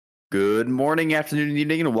Good morning, afternoon, and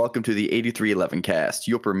evening, and welcome to the 8311 Cast,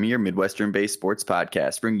 your premier Midwestern-based sports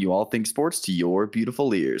podcast, bringing you all things sports to your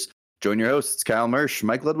beautiful ears. Join your hosts, Kyle Mersch,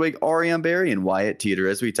 Mike Ludwig, Ariane Barry, and Wyatt Teeter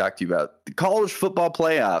as we talk to you about the college football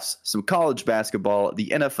playoffs, some college basketball, the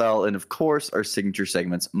NFL, and of course, our signature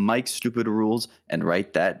segments, Mike's Stupid Rules and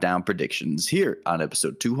Write That Down Predictions, here on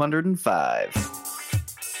episode 205.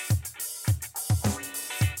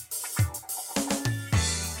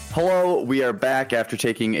 Hello, we are back after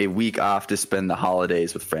taking a week off to spend the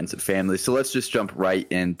holidays with friends and family. So let's just jump right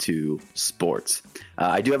into sports.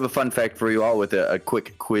 I do have a fun fact for you all with a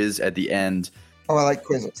quick quiz at the end. Oh, I like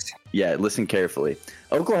quizzes. Yeah, listen carefully.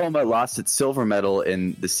 Oklahoma lost its silver medal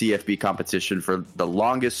in the CFB competition for the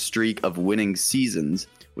longest streak of winning seasons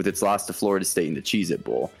with its loss to Florida State in the Cheez-It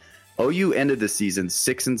Bowl. OU ended the season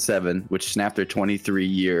 6-7, which snapped their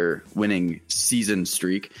 23-year winning season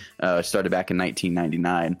streak, started back in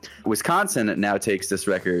 1999. Wisconsin now takes this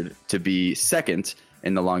record to be second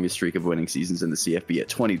in the longest streak of winning seasons in the CFB at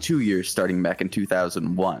 22 years, starting back in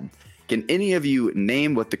 2001. Can any of you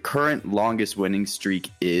name what the current longest winning streak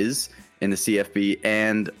is in the CFB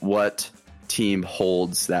and what team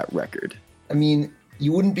holds that record? I mean,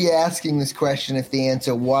 you wouldn't be asking this question if the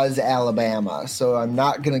answer was Alabama, so I'm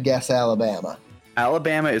not going to guess Alabama.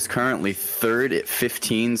 Alabama is currently third at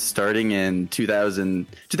 15, starting in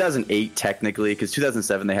 2008, technically, because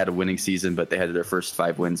 2007 they had a winning season, but they had their first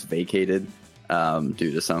 5 wins vacated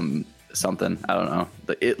due to something. I don't know,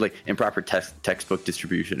 like improper textbook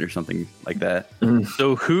distribution or something like that.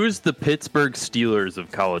 So who's the Pittsburgh Steelers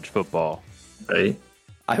of college football? Right?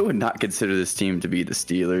 I would not consider this team to be the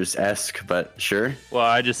Steelers-esque, but sure. Well,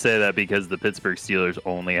 I just say that because the Pittsburgh Steelers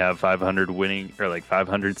only have 500 winning or like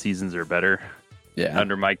 500 seasons or better. Yeah.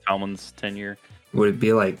 Under Mike Tomlin's tenure. Would it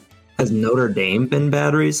be like, has Notre Dame been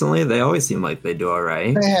bad recently? They always seem like they do all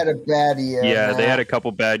right. They had a bad year. Yeah, they had a couple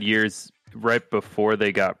bad years right before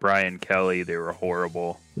they got Brian Kelly. They were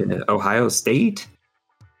horrible. Yeah, Ohio State?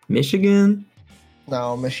 Michigan?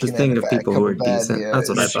 No, Michigan. Just think of people who are decent. Years. That's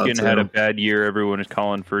what I thought. Michigan had a bad year. Everyone is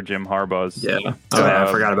calling for Jim Harbaugh's. Yeah. Oh, yeah,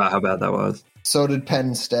 I forgot about how bad that was. So did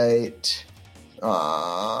Penn State.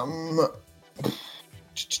 We'll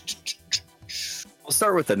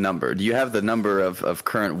start with the number. Do you have the number of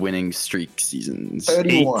current winning streak seasons?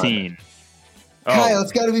 31. 18. Kyle,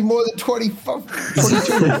 it's got to be more than 22.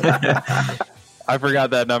 I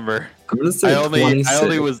forgot that number. I'm gonna say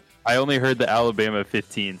I only heard the Alabama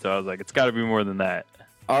 15, so I was like, it's got to be more than that.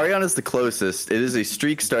 Ariana's the closest. It is a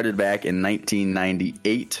streak started back in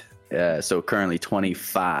 1998, so currently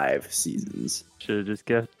 25 seasons. Should have just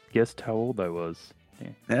guessed how old I was.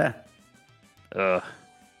 Yeah.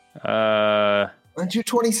 Aren't you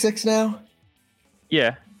 26 now?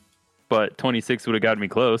 Yeah, but 26 would have gotten me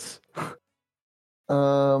close.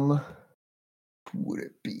 Who would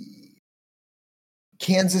it be?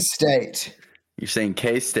 Kansas State. You're saying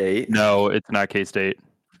K-State? No, it's not K-State.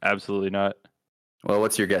 Absolutely not. Well,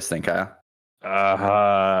 what's your guess then, Kyle?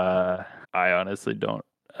 I honestly don't.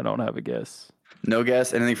 I don't have a guess. No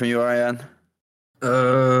guess? Anything from you, Ariane?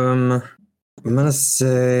 I'm gonna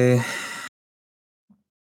say,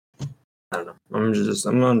 I don't know. I'm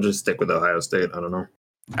gonna just stick with Ohio State. I don't know.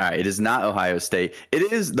 All right, it is not Ohio State.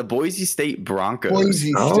 It is the Boise State Broncos.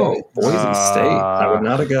 Boise State. Boise State. I would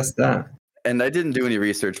not have guessed that. And I didn't do any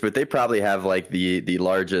research, but they probably have like the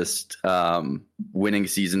largest winning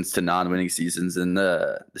seasons to non-winning seasons in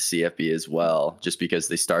the CFB as well, just because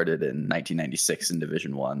they started in 1996 in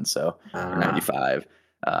Division I, so or 95.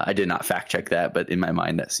 I did not fact check that, but in my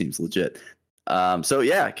mind that seems legit. So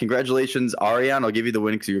yeah, congratulations, Ariane. I'll give you the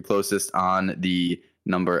win because you're closest on the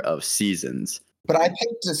number of seasons. But I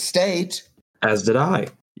picked a state. As did I.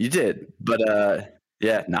 You did, but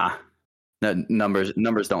yeah, nah. No, numbers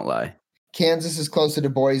don't lie. Kansas is closer to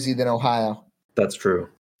Boise than Ohio. That's true.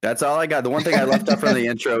 That's all I got. The one thing I left out from the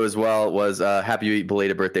intro as well was happy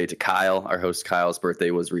belated birthday to Kyle. Our host Kyle's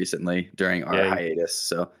birthday was recently during our hiatus.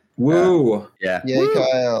 So woo. Yeah. Yay,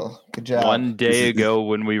 Kyle. Good job. One day ago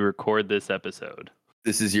when we record this episode.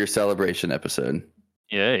 This is your celebration episode.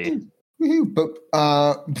 Yay. But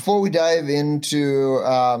before we dive into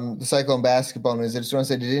the Cyclone basketball news, I just want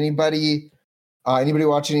to say, did anybody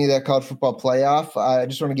watch any of that college football playoff? I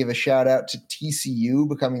just want to give a shout out to TCU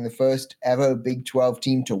becoming the first ever Big 12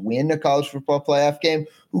 team to win a college football playoff game.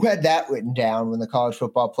 Who had that written down when the college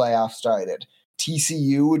football playoff started?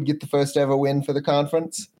 TCU would get the first ever win for the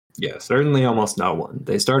conference? Yeah, certainly almost no one.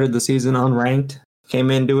 They started the season unranked,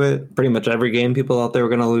 came into it. Pretty much every game people thought they were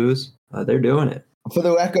going to lose. They're doing it. For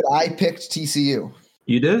the record, I picked TCU.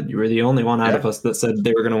 You did. You were the only one out of us that said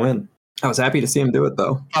they were going to win. I was happy to see him do it,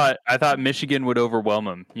 though. I thought Michigan would overwhelm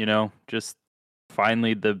him, just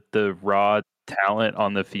finally the raw talent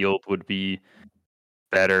on the field would be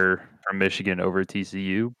better for Michigan over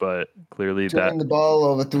TCU, but clearly Turning the ball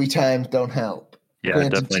over 3 times don't help. Yeah,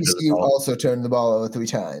 Granted, definitely doesn't TCU help. also turned the ball over 3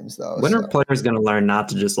 times, though. When are players going to learn not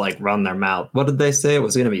to just like run their mouth? What did they say? It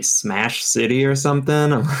was going to be Smash City or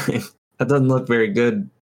something? I'm like, that doesn't look very good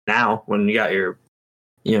now when you got your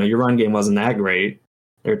run game wasn't that great.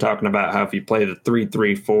 They're talking about how if you play the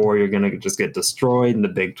 3-3-4, you're going to just get destroyed, and the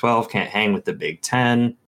Big 12 can't hang with the Big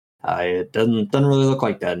 10. It doesn't really look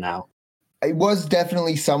like that now. It was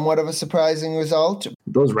definitely somewhat of a surprising result.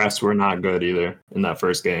 Those refs were not good either in that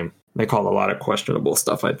first game. They called a lot of questionable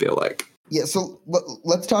stuff, I feel like. Yeah, so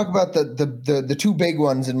let's talk about the 2 big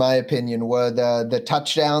ones, in my opinion, were the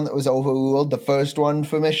touchdown that was overruled, the first one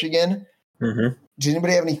for Michigan. Mm-hmm. Does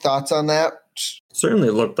anybody have any thoughts on that? Certainly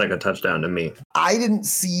looked like a touchdown to me. I didn't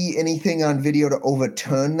see anything on video to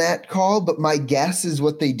overturn that call, but my guess is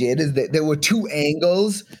what they did is that there were 2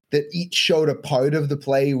 angles that each showed a part of the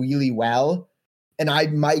play really well. And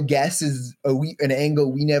my guess is an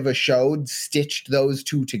angle we never showed stitched those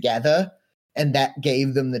 2 together, and that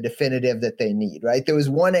gave them the definitive that they need, right? There was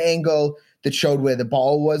one angle that showed where the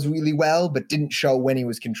ball was really well, but didn't show when he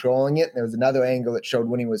was controlling it. And there was another angle that showed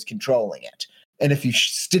when he was controlling it. And if you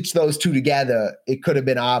stitch those 2 together, it could have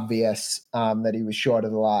been obvious that he was short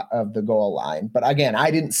of the goal line. But again, I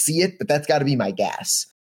didn't see it, but that's got to be my guess.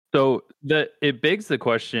 So it begs the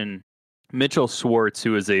question, Mitchell Schwartz,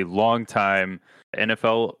 who is a longtime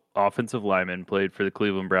NFL offensive lineman, played for the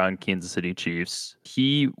Cleveland Browns, Kansas City Chiefs.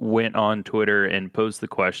 He went on Twitter and posed the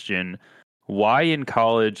question, why in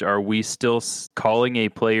college are we still calling a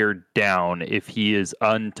player down if he is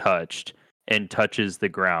untouched and touches the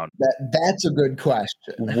ground? That's a good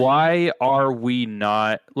question. Why are we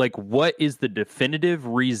not, like, what is the definitive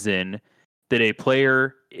reason that a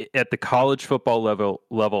player at the college football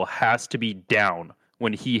level has to be down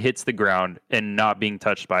when he hits the ground and not being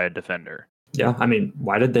touched by a defender? Yeah, I mean,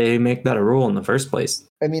 why did they make that a rule in the first place?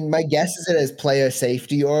 I mean, my guess is it has player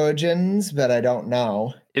safety origins, but I don't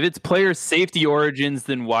know. If it's player safety origins,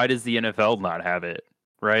 then why does the NFL not have it,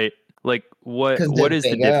 right? Like, what is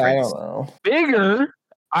bigger, the difference? I don't know. Bigger?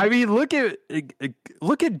 I mean, look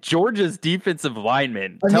at Georgia's defensive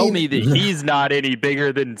lineman. Tell me that he's not any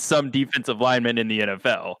bigger than some defensive lineman in the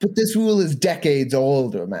NFL. But this rule is decades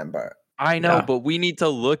old, remember? I know, but we need to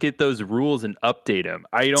look at those rules and update them.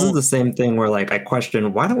 This is the same thing where, like, I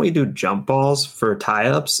question, why don't we do jump balls for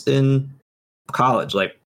tie-ups in college?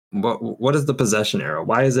 Like, what is the possession arrow?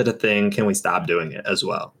 Why is it a thing? Can we stop doing it as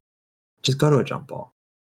well? Just go to a jump ball.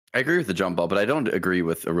 I agree with the jump ball, but I don't agree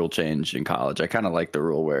with a rule change in college. I kind of like the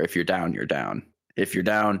rule where if you're down, you're down. If you're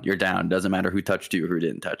down, you're down. Doesn't matter who touched you or who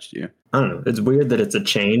didn't touch you. I don't know. It's weird that it's a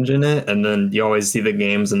change in it. And then you always see the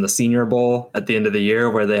games in the Senior Bowl at the end of the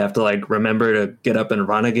year where they have to, like, remember to get up and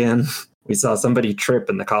run again. We saw somebody trip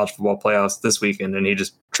in the college football playoffs this weekend, and he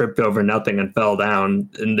just tripped over nothing and fell down.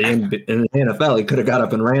 In the NFL, he could have got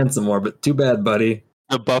up and ran some more, but too bad, buddy.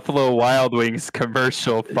 The Buffalo Wild Wings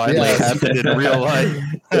commercial finally happened in real life.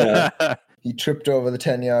 Yeah. He tripped over the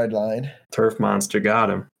 10-yard line. Turf monster got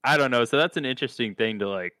him. I don't know. So that's an interesting thing to,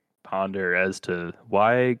 like, ponder as to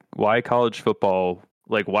why college football,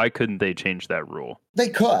 like, why couldn't they change that rule? They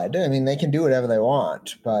could. I mean, they can do whatever they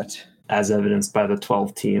want, but... As evidenced by the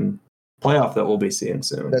 12-team playoff that we'll be seeing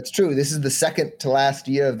soon. That's true. This is the second to last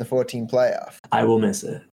year of the 14 playoff. I will miss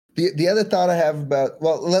it. The other thought I have about...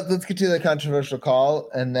 Well, let's get to the controversial call,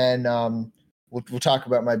 and then we'll talk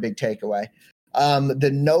about my big takeaway.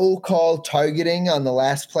 The no call targeting on the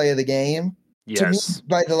last play of the game. Yes. To me,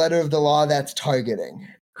 by the letter of the law, that's targeting.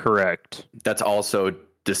 Correct. That's also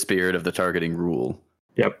the spirit of the targeting rule.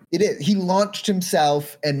 Yep. It is. He launched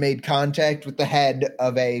himself and made contact with the head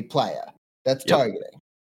of a player. That's targeting.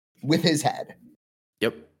 With his head.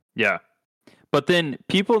 Yep. Yeah. But then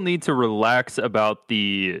people need to relax about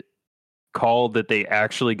the call that they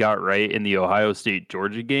actually got right in the Ohio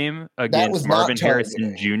State-Georgia game against Marvin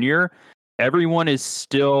Harrison Jr. A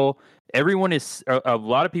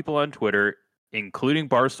lot of people on Twitter, including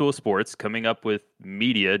Barstool Sports, coming up with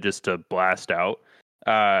media just to blast out,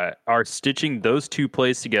 are stitching those 2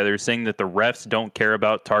 plays together, saying that the refs don't care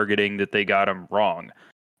about targeting, that they got them wrong.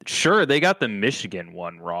 Sure, they got the Michigan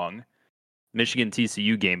one wrong, Michigan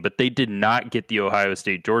TCU game, but they did not get the Ohio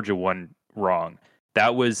State-Georgia one wrong.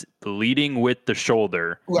 That was leading with the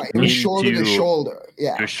shoulder. Right, it was shoulder to shoulder.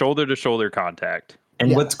 Yeah. It was shoulder to shoulder contact.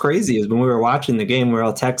 And what's crazy is when we were watching the game, we were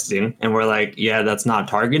all texting and we're like, yeah, that's not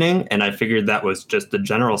targeting. And I figured that was just the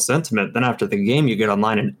general sentiment. Then after the game, you get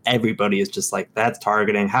online and everybody is just like, that's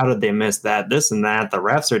targeting. How did they miss that? This and that. The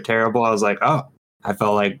refs are terrible. I was like, oh, I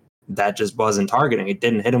felt like that just wasn't targeting. It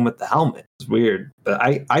didn't hit him with the helmet. It's weird. But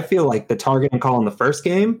I feel like the targeting call in the first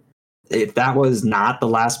game, if that was not the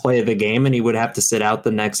last play of the game and he would have to sit out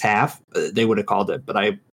the next half, they would have called it. But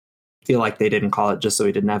I feel like they didn't call it just so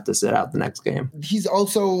he didn't have to sit out the next game. He's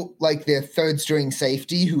also like their third string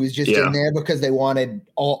safety who is just in there because they wanted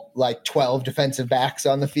all like 12 defensive backs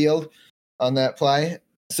on the field on that play.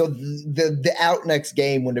 So the out next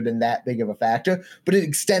game wouldn't have been that big of a factor, but it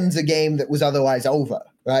extends a game that was otherwise over,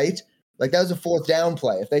 right? Like that was a fourth down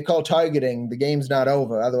play. If they call targeting, the game's not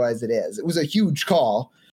over. Otherwise it is. It was a huge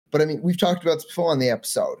call, but I mean, we've talked about this before on the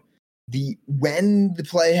episode. When the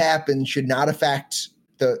play happens should not affect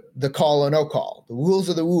the call or no call. The rules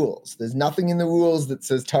are the rules. There's nothing in the rules that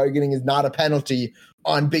says targeting is not a penalty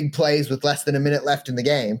on big plays with less than a minute left in the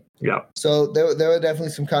game. Yeah. So there were definitely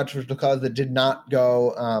some controversial calls that did not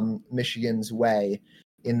go Michigan's way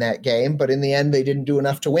in that game. But in the end, they didn't do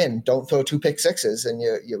enough to win. Don't throw 2 pick sixes and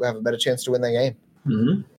you have a better chance to win that game.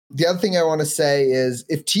 Mm-hmm. The other thing I want to say is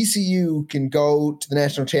if TCU can go to the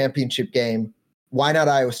national championship game, why not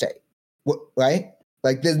Iowa State? Right?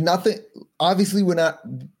 Like there's nothing, obviously we're not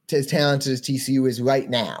as talented as TCU is right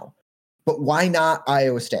now, but why not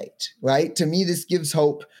Iowa State, right? To me, this gives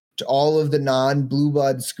hope to all of the non-blue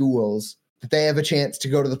blood schools that they have a chance to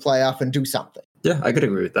go to the playoff and do something. Yeah, I could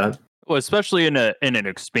agree with that. Well, especially in an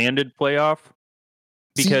expanded playoff,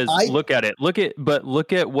 because look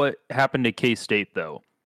at what happened to K-State though.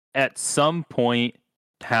 At some point,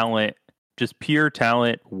 talent, just pure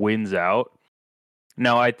talent, wins out.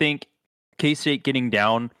 Now, I think K-State getting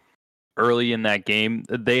down early in that game,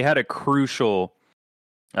 they had a crucial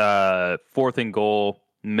 4th and goal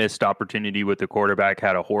missed opportunity with the quarterback,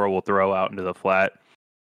 had a horrible throw out into the flat.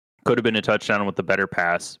 Could have been a touchdown with a better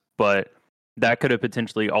pass, but that could have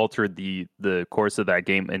potentially altered the course of that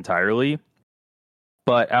game entirely.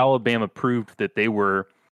 But Alabama proved that they were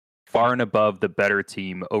far and above the better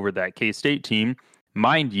team over that K-State team.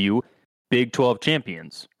 Mind you, Big 12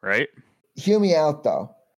 champions, right? Hear me out, though.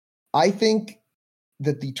 I think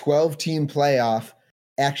that the 12-team playoff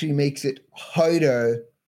actually makes it harder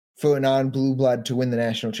for a non-blue blood to win the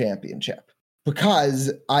national championship.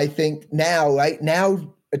 Because I think right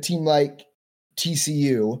now, a team like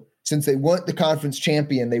TCU, since they weren't the conference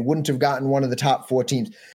champion, they wouldn't have gotten one of the top 4 teams.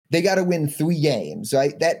 They got to win 3 games,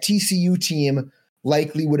 right? That TCU team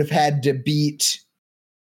likely would have had to beat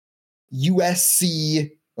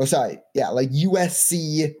USC,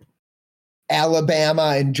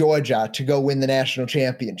 Alabama, and Georgia to go win the national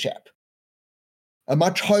championship. A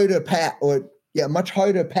much harder path than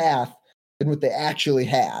what they actually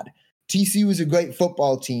had. TCU is a great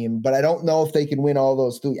football team, but I don't know if they can win all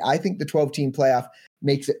those 3. I think the 12-team playoff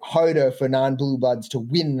makes it harder for non-blue bloods to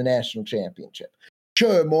win the national championship.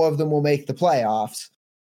 Sure, more of them will make the playoffs,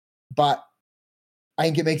 but I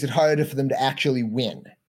think it makes it harder for them to actually win.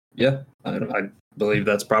 Yeah, I believe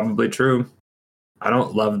that's probably true. I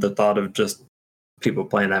don't love the thought of just people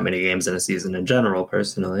playing that many games in a season in general,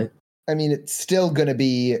 personally. I mean, it's still going to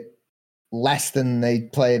be less than they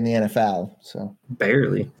play in the NFL. So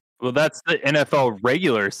barely. Well, that's the NFL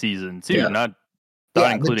regular season too, not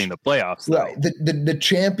including the playoffs. Though. Right. The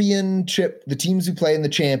championship, the teams who play in the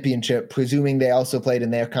championship, presuming they also played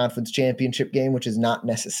in their conference championship game, which is not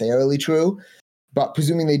necessarily true, but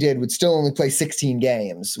presuming they did, would still only play 16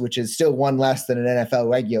 games, which is still one less than an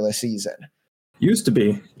NFL regular season. Used to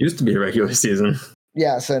be a regular season.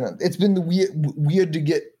 Yeah, so it's been weird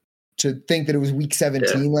to think that it was week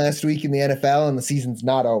 17 last week in the NFL and the season's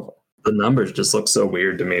not over. The numbers just look so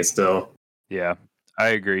weird to me still. Yeah, I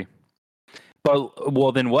agree. But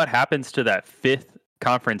well, then what happens to that 5th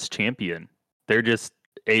conference champion? They're just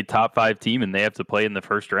a top 5 team and they have to play in the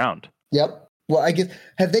first round. Yep. Well, I guess,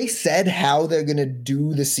 have they said how they're going to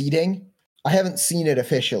do the seeding? I haven't seen it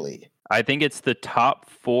officially. I think it's the top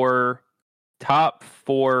four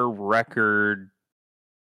record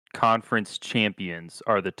conference champions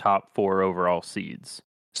are the top 4 overall seeds.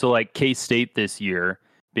 So like K-State this year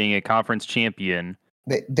being a conference champion,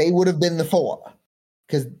 they would have been the 4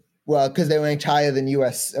 because they ranked higher than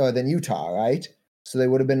than Utah, right? So they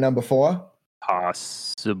would have been number 4.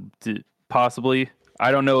 Possibly.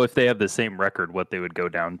 I don't know if they have the same record, what they would go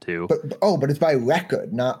down to. But it's by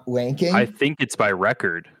record, not ranking. I think it's by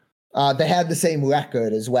record. They had the same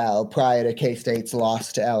record as well prior to K-State's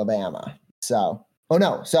loss to Alabama. So, let me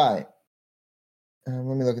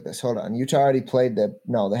look at this. Hold on. Utah already played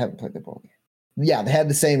no, they haven't played the bowl game. Yeah, they had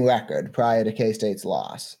the same record prior to K-State's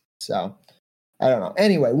loss. So, I don't know.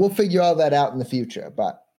 Anyway, we'll figure all that out in the future,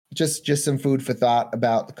 but just some food for thought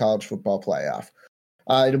about the college football playoff.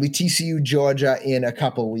 It'll be TCU Georgia in a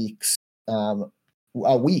couple weeks,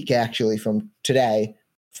 a week actually from today.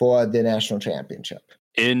 for the national championship.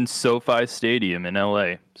 In SoFi Stadium in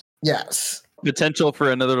LA. Yes. Potential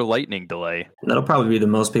for another lightning delay. That'll probably be the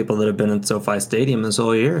most people that have been at SoFi Stadium this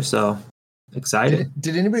whole year. So excited.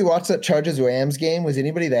 Did anybody watch that Chargers-Rams game? Was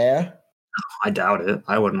anybody there? I doubt it.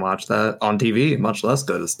 I wouldn't watch that on TV, much less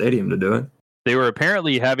go to the stadium to do it. They were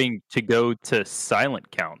apparently having to go to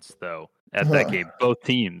silent counts, though, at that game, both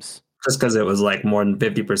teams. Just because it was like more than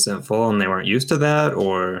 50% full and they weren't used to that,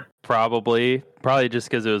 or? Probably just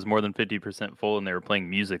because it was more than 50% full and they were playing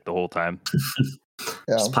music the whole time.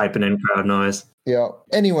 Yeah. Just piping in crowd noise. Yeah.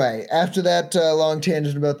 Anyway, after that long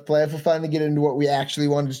tangent about the playoff, we'll finally get into what we actually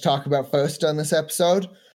wanted to talk about first on this episode,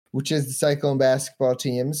 which is the Cyclone basketball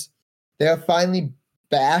teams. They are finally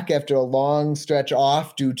back after a long stretch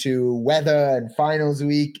off due to weather and finals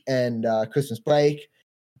week and Christmas break.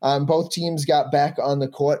 Both teams got back on the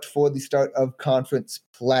court for the start of conference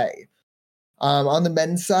play. On the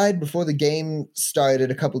men's side, before the game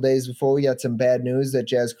started a couple days before, we got some bad news that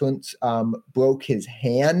Jazz Kuntz broke his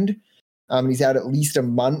hand. He's out at least a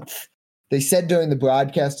month. They said during the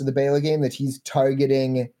broadcast of the Baylor game that he's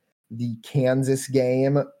targeting the Kansas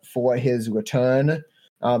game for his return,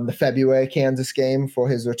 the February Kansas game for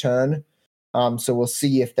his return. So we'll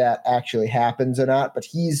see if that actually happens or not. But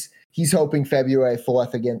he's hoping February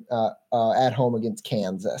 4th again, at home against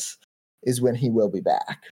Kansas is when he will be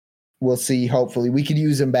back. We'll see. Hopefully, we could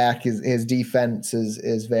use him back. His defense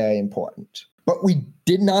is very important. But we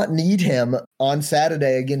did not need him on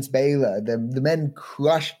Saturday against Baylor. The men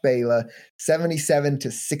crushed Baylor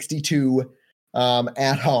 77-62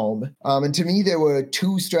 at home. And to me, there were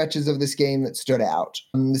two stretches of this game that stood out.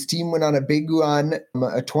 This team went on a big run,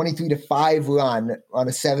 a 23-5 run on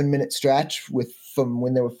a 7-minute stretch from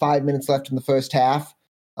when there were 5 minutes left in the first half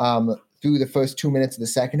through the first 2 minutes of the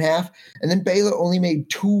second half. And then Baylor only made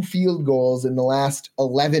 2 field goals in the last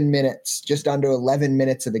 11 minutes, just under 11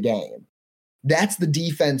 minutes of the game. That's the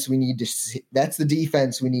defense we need to see. That's the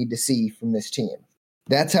defense we need to see from this team.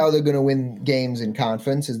 That's how they're going to win games in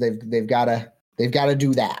conference. Is they've got to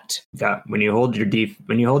do that. Yeah, when you hold your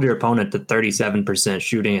opponent to 37%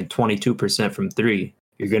 shooting and 22% from 3,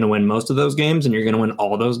 you're going to win most of those games, and you're going to win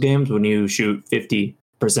all those games when you shoot 50%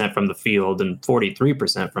 from the field and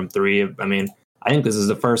 43% from 3. I mean, I think this is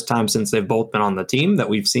the first time since they've both been on the team that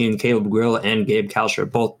we've seen Caleb Grill and Gabe Kalsher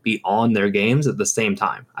both be on their games at the same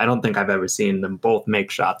time. I don't think I've ever seen them both make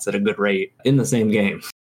shots at a good rate in the same game.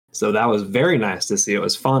 So that was very nice to see. It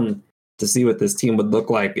was fun to see what this team would look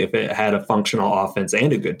like if it had a functional offense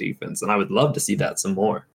and a good defense. And I would love to see that some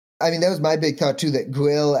more. I mean, that was my big thought, too, that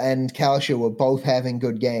Grill and Kalsher were both having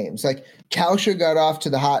good games. Like, Kalsher got off to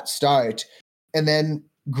the hot start, and then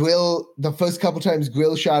Grill, the first couple times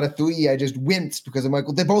Grill shot a 3, I just winced because I'm like,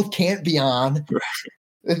 well, they both can't be on.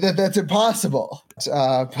 Right. That's impossible.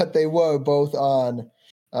 But they were both on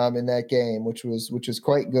in that game, which was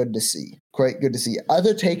quite good to see. Quite good to see.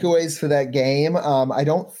 Other takeaways for that game, I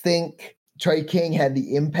don't think Trey King had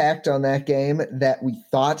the impact on that game that we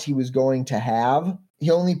thought he was going to have.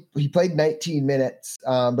 He played 19 minutes,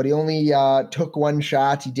 but he only took 1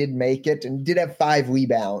 shot. He did make it and did have 5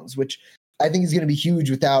 rebounds, which I think is going to be huge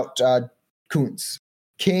without Kuntz.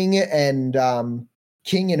 King and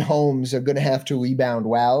Holmes are going to have to rebound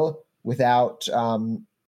well without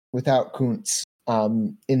Kuntz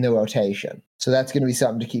in the rotation. So that's going to be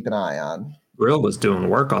something to keep an eye on. Grill was doing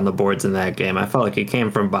work on the boards in that game. I felt like he came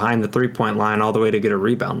from behind the 3-point line all the way to get a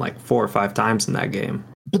rebound like 4 or 5 times in that game.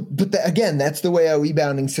 But again, that's the way our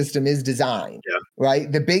rebounding system is designed, right?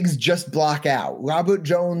 The bigs just block out. Robert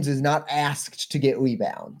Jones is not asked to get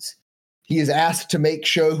rebounds. He is asked to make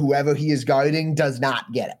sure whoever he is guarding does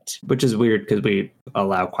not get it. Which is weird because we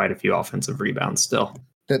allow quite a few offensive rebounds still.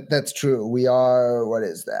 That's true. We are, what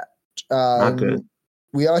is that? Not good.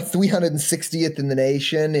 We are 360th in the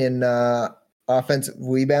nation in offensive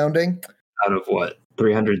rebounding. Out of what,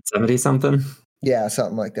 370 something? Yeah,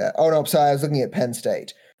 something like that. Oh, no, sorry. I was looking at Penn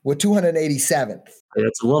State. We're 287th.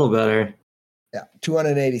 It's a little better. Yeah,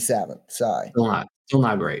 287th. Sorry. Still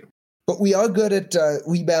not great. But we are good at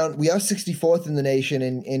rebound. We are 64th in the nation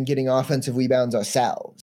in getting offensive rebounds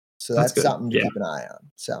ourselves. So that's something to keep an eye on.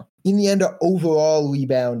 So in the end, our overall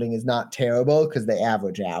rebounding is not terrible because they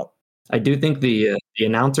average out. I do think the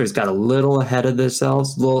announcers got a little ahead of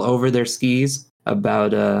themselves, a little over their skis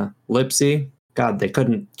about Lipsy. God, they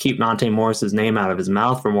couldn't keep Monte Morris's name out of his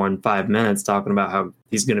mouth for more than 5 minutes talking about how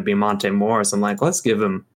he's going to be Monte Morris. I'm like, let's give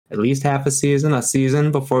him at least half a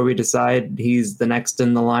season before we decide he's the next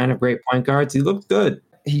in the line of great point guards. He looked good.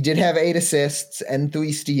 He did have 8 assists and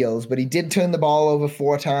 3 steals, but he did turn the ball over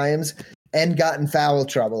 4 times and got in foul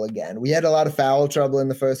trouble again. We had a lot of foul trouble in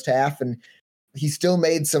the first half, and he still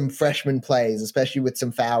made some freshman plays, especially with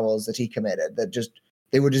some fouls that he committed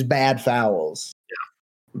they were just bad fouls.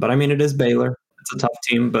 But I mean, it is Baylor. It's a tough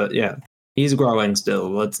team, but yeah, he's growing still.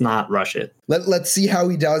 Let's not rush it. Let's see how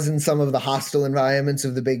he does in some of the hostile environments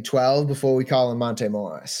of the Big 12 before we call him Monte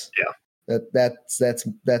Morris. Yeah.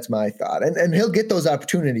 That's my thought. And he'll get those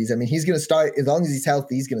opportunities. I mean, he's going to start, as long as he's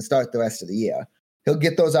healthy, he's going to start the rest of the year. He'll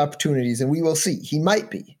get those opportunities, and we will see. He might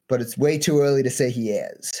be, but it's way too early to say he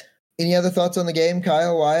is. Any other thoughts on the game,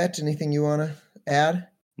 Kyle, Wyatt? Anything you want to add?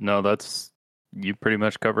 No, you pretty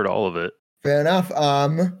much covered all of it. Fair enough.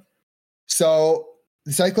 So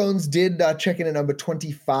the Cyclones did check in at number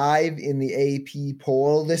 25 in the AP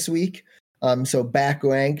poll this week. So back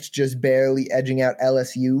ranked, just barely edging out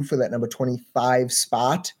LSU for that number 25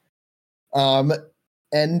 spot.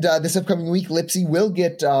 And this upcoming week, Lipsy will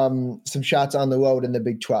get some shots on the road in the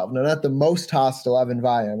Big 12. Now, not the most hostile of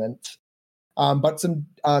environments, but some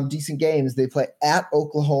decent games. They play at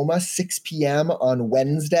Oklahoma, 6 p.m. on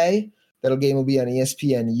Wednesday. That game will be on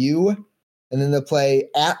ESPNU. And then they'll play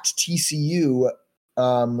at TCU.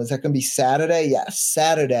 Is that going to be Saturday? Yes,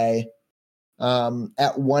 Saturday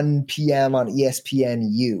at 1 p.m. on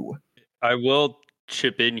ESPNU. I will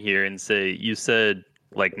chip in here and say you said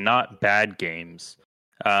like not bad games.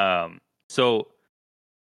 So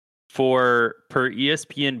per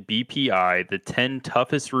ESPN BPI, the 10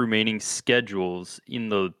 toughest remaining schedules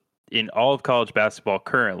in all of college basketball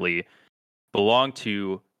currently belong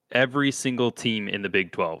to every single team in the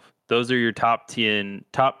Big 12. Those are your top 10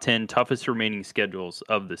 toughest remaining schedules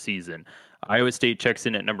of the season. Iowa State checks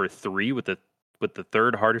in at number 3 with the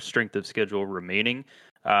third hardest strength of schedule remaining.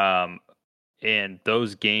 And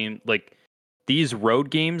those games, like these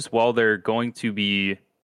road games, while they're going to be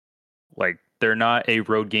like, they're not a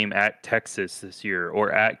road game at Texas this year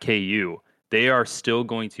or at KU, they are still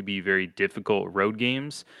going to be very difficult road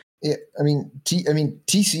games. Yeah, I mean,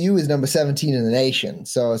 TCU is number 17 in the nation,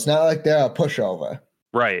 so it's not like they're a pushover.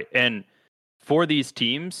 Right. And for these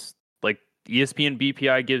teams, like ESPN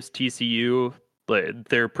BPI gives TCU,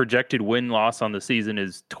 their projected win-loss on the season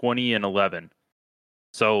is 20-11.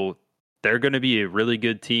 So they're going to be a really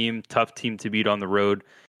good team, tough team to beat on the road.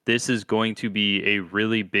 This is going to be a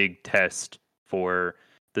really big test for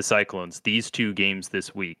the Cyclones, these 2 games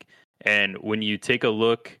this week. And when you take a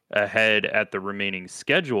look ahead at the remaining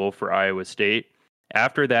schedule for Iowa State,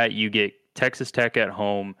 after that you get Texas Tech at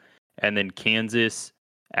home, and then Kansas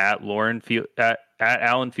at Allen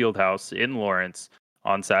Fieldhouse in Lawrence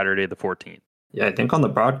on Saturday the 14th. Yeah, I think on the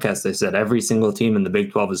broadcast they said every single team in the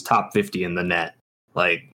Big 12 is top 50 in the net.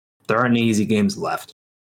 Like, there aren't any easy games left.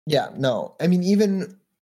 Yeah, no. I mean, even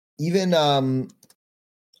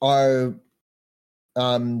our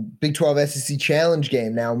Big 12 SEC Challenge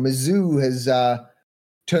game now, Mizzou has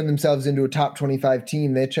turned themselves into a top 25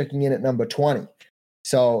 team. They're checking in at number 20.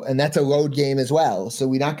 So, and that's a road game as well. So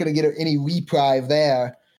we're not going to get any reprieve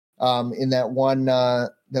there in that one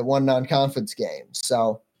non-conference game.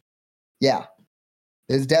 So, yeah,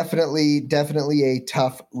 there's definitely a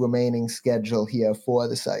tough remaining schedule here for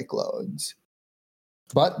the Cyclones.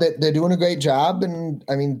 But they're doing a great job, and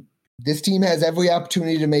I mean, this team has every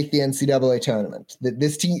opportunity to make the NCAA tournament.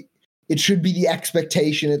 This team, it should be the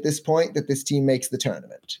expectation at this point that this team makes the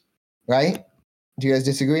tournament, right? Do you guys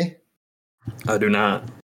disagree? I do not.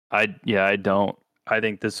 I don't. I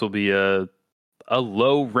think this will be a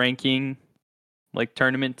low ranking like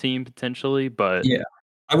tournament team potentially, but yeah,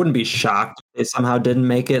 I wouldn't be shocked if they somehow didn't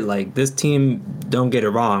make it. Like, this team, don't get it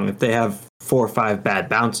wrong, if they have 4 or 5 bad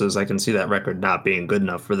bounces, I can see that record not being good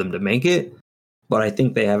enough for them to make it. But I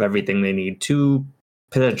think they have everything they need to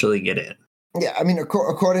potentially get in. Yeah, I mean,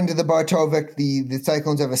 according to the Bartovic, the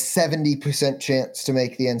Cyclones have a 70% chance to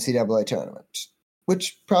make the NCAA tournament,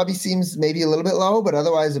 which probably seems maybe a little bit low, but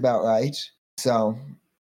otherwise about right. So,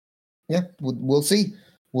 yeah, we'll see.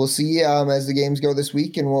 We'll see as the games go this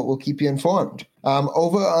week, and we'll keep you informed.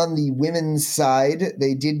 Over on the women's side,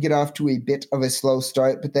 they did get off to a bit of a slow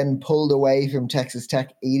start, but then pulled away from Texas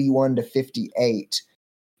Tech 81-58.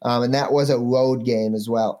 And that was a road game as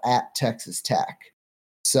well at Texas Tech.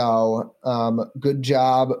 So good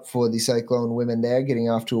job for the Cyclone women there, getting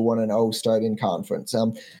off to a 1-0 start in conference.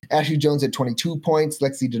 Ashley Jones had 22 points,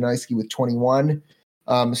 Lexi Donaisky with 21.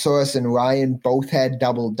 Soros and Ryan both had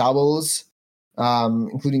double-doubles,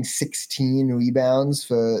 including 16 rebounds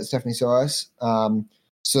for Stephanie Soros.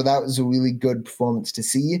 So that was a really good performance to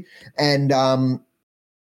see. And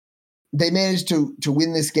they managed to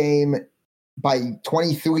win this game by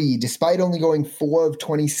 23, despite only going 4 of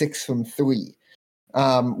 26 from 3.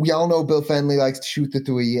 We all know Bill Fenley likes to shoot the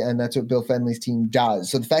 3, and that's what Bill Fenley's team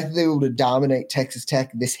does. So the fact that they were able to dominate Texas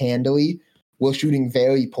Tech this handily while shooting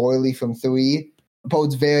very poorly from three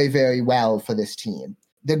bodes very, very well for this team.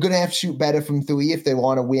 They're going to have to shoot better from three if they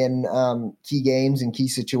want to win key games and key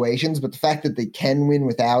situations, but the fact that they can win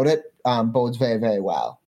without it bodes very, very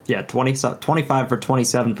well. Yeah, 25 for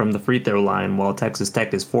 27 from the free throw line, while Texas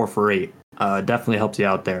Tech is 4 for 8. Definitely helps you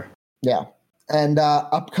out there. Yeah. And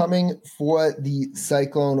upcoming for the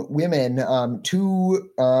Cyclone women,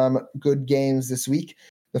 2 good games this week.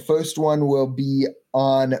 The first one will be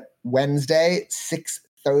on Wednesday,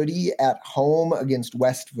 6:30 at home against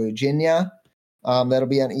West Virginia. That'll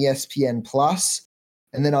be on ESPN Plus.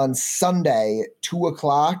 And then on Sunday, 2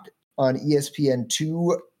 o'clock on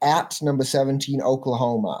ESPN2 at number 17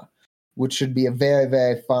 Oklahoma, which should be a very,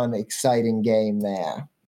 very fun, exciting game there.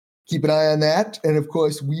 Keep an eye on that. And of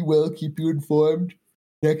course, we will keep you informed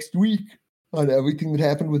next week on everything that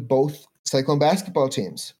happened with both Cyclone basketball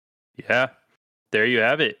teams. Yeah, there you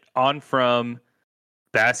have it. On from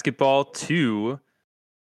basketball to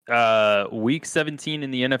week 17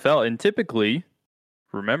 in the NFL. And typically,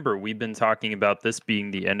 remember, we've been talking about this being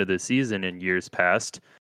the end of the season in years past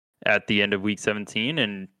at the end of week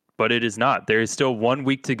 17, but it is not. There is still 1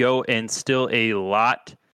 week to go and still a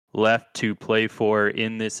lot left to play for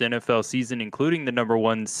in this NFL season, including the number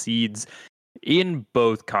 1 seeds in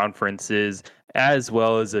both conferences, as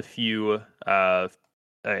well as a few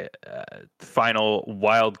final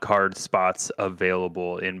wild card spots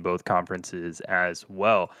available in both conferences as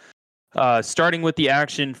well. Starting with the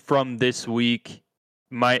action from this week,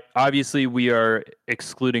 obviously we are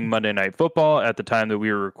excluding Monday Night Football at the time that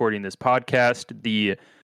we were recording this podcast.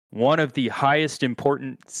 One of the highest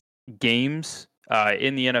importance games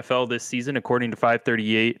in the NFL this season, according to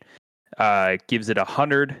 538, gives it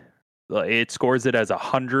 100. It scores it as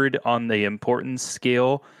 100 on the importance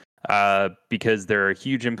scale because there are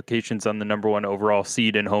huge implications on the number 1 overall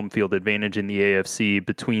seed and home field advantage in the AFC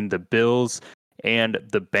between the Bills and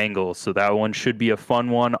the Bengals. So that one should be a fun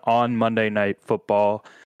one on Monday Night Football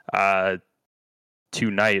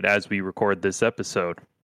tonight as we record this episode.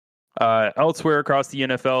 Elsewhere across the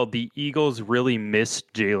NFL, the Eagles really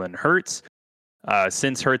missed Jalen Hurts.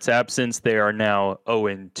 Since Hurts' absence, they are now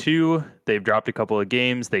 0-2. They've dropped a couple of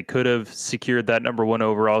games. They could have secured that number 1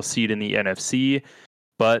 overall seed in the NFC,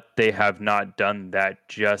 but they have not done that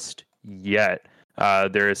just yet.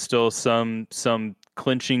 There is still some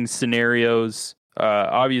clinching scenarios.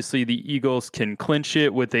 Obviously, the Eagles can clinch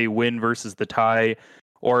it with a win versus the tie,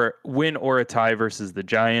 or win or a tie versus the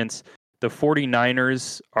Giants. The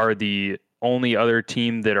 49ers are the only other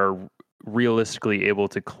team that are realistically able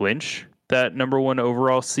to clinch that number 1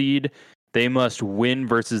 overall seed. They must win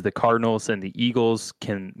versus the Cardinals, and the Eagles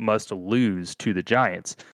must lose to the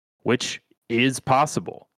Giants, which is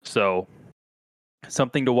possible. So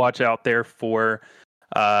something to watch out there for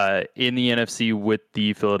in the NFC with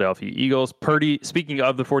the Philadelphia Eagles. Speaking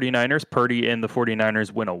of the 49ers, Purdy and the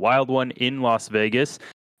 49ers win a wild one in Las Vegas.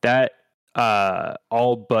 That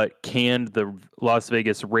all but canned the Las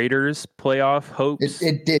Vegas Raiders playoff hopes.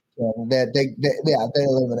 It did. They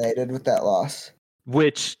eliminated with that loss.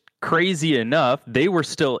 Which, crazy enough, they were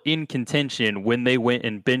still in contention when they went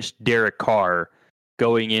and benched Derek Carr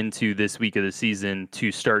going into this week of the season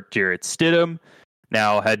to start Jarrett Stidham.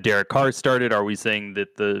 Now, had Derek Carr started, are we saying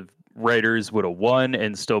that the Raiders would have won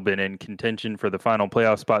and still been in contention for the final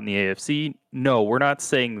playoff spot in the AFC? No, we're not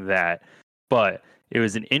saying that. But it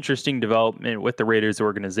was an interesting development with the Raiders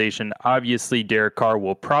organization. Obviously, Derek Carr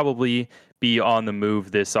will probably be on the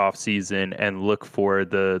move this offseason and look for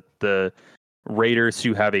the Raiders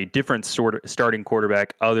to have a different starting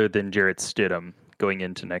quarterback other than Jarrett Stidham going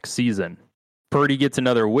into next season. Purdy gets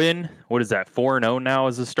another win. What is that, 4-0 now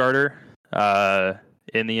as a starter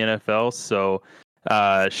in the NFL? So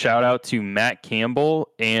shout out to Matt Campbell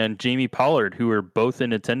and Jamie Pollard, who were both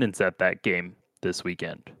in attendance at that game this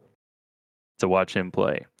weekend to watch him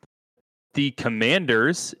play. The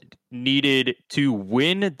Commanders needed to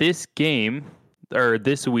win this game, or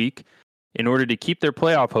this week, in order to keep their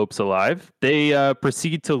playoff hopes alive. They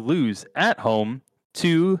proceed to lose at home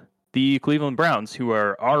to the Cleveland Browns, who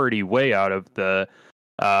are already way out of the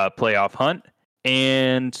playoff hunt.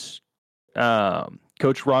 And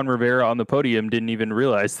Coach Ron Rivera on the podium didn't even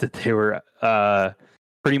realize that they were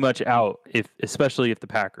pretty much out, especially if the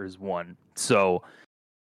Packers won. So,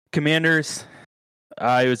 Commanders,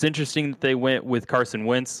 it was interesting that they went with Carson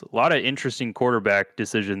Wentz. A lot of interesting quarterback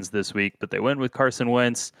decisions this week, but they went with Carson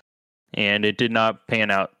Wentz, and it did not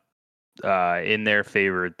pan out in their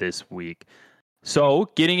favor this week. So,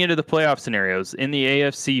 getting into the playoff scenarios, in the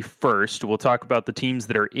AFC first, we'll talk about the teams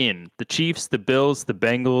that are in. The Chiefs, the Bills, the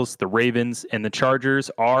Bengals, the Ravens, and the Chargers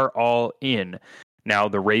are all in. Now,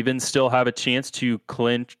 the Ravens still have a chance to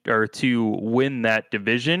clinch or to win that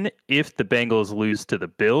division if the Bengals lose to the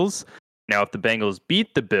Bills. Now, if the Bengals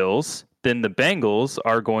beat the Bills, then the Bengals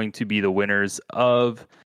are going to be the winners of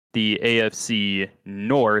the AFC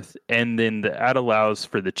North, and then that allows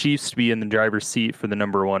for the Chiefs to be in the driver's seat for the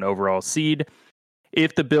number 1 overall seed.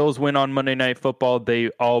 If the Bills win on Monday Night Football, they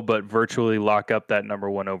all but virtually lock up that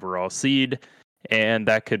number 1 overall seed. And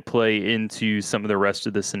that could play into some of the rest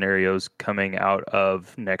of the scenarios coming out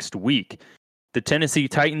of next week. The Tennessee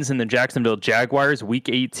Titans and the Jacksonville Jaguars Week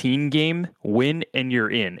 18 game, win and you're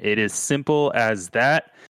in. It is simple as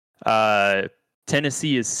that.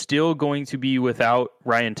 Tennessee is still going to be without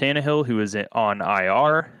Ryan Tannehill, who is on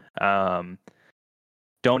IR.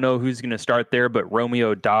 Don't know who's going to start there, but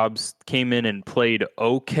Romeo Doubs came in and played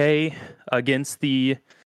okay against the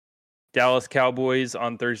Dallas Cowboys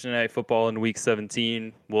on Thursday Night Football in Week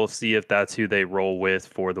 17. We'll see if that's who they roll with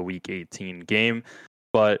for the Week 18 game.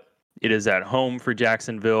 But it is at home for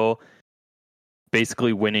Jacksonville.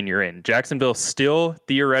 Basically, winning, you're in. Jacksonville still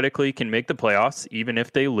theoretically can make the playoffs, even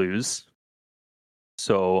if they lose.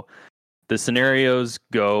 So the scenarios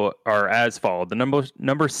are as follows. The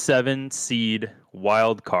number 7 seed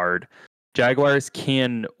wild card. Jaguars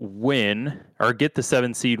can win or get the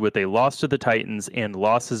 7 seed with a loss to the Titans and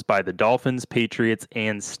losses by the Dolphins, Patriots,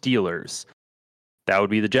 and Steelers. That would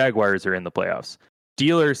be the Jaguars are in the playoffs.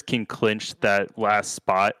 Steelers can clinch that last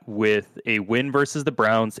spot with a win versus the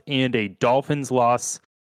Browns and a Dolphins loss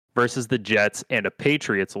versus the Jets and a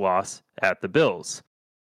Patriots loss at the Bills.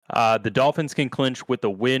 The Dolphins can clinch with a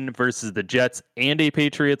win versus the Jets and a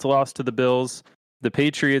Patriots loss to the Bills. The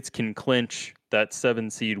Patriots can clinch that 7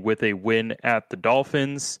 seed with a win at the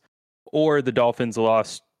Dolphins, or the Dolphins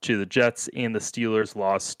lost to the Jets and the Steelers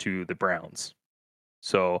lost to the Browns.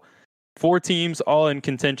 So 4 teams all in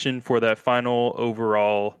contention for that final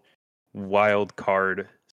overall wild card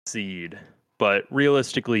seed, but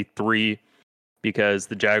realistically 3, because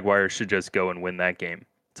the Jaguars should just go and win that game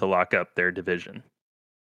to lock up their division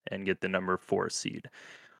and get the number 4 seed.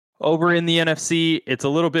 Over in the NFC, it's a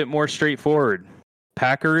little bit more straightforward.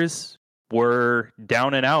 Packers were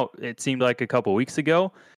down and out, it seemed like a couple weeks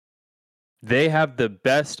ago. They have the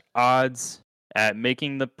best odds at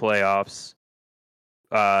making the playoffs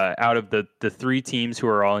out of the 3 teams who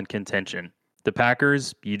are all in contention. The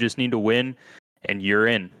Packers, you just need to win, and you're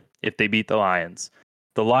in if they beat the Lions.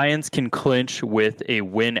 The Lions can clinch with a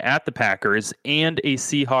win at the Packers and a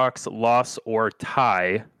Seahawks loss or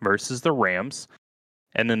tie versus the Rams.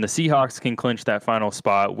 And then the Seahawks can clinch that final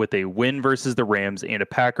spot with a win versus the Rams and a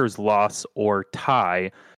Packers loss or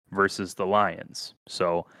tie versus the Lions.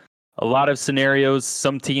 So a lot of scenarios.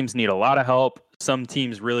 Some teams need a lot of help. Some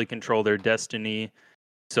teams really control their destiny.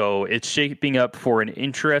 So it's shaping up for an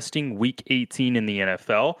interesting Week 18 in the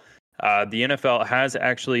NFL. The NFL has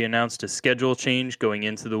actually announced a schedule change going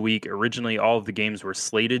into the week. Originally, all of the games were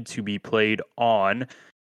slated to be played on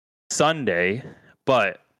Sunday,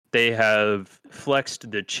 but they have flexed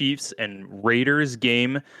the Chiefs and Raiders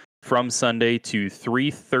game from Sunday to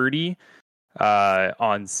 3:30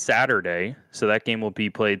 on Saturday. So that game will be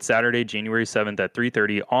played Saturday, January 7th at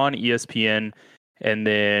 3:30 on ESPN. And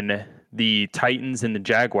then the Titans and the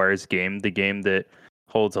Jaguars game, the game that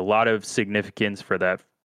holds a lot of significance for that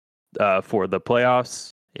for the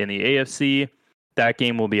playoffs in the AFC, that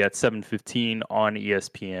game will be at 7:15 on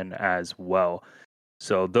ESPN as well.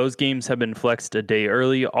 So those games have been flexed a day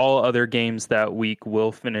early. All other games that week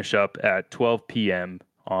will finish up at 12 p.m.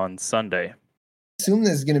 on Sunday. I assume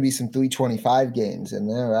there's going to be some 325 games in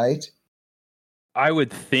there, right? I would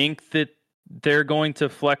think that they're going to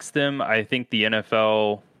flex them. I think the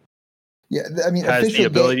NFL has the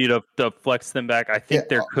ability to flex them back. I think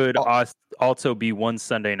there could also be one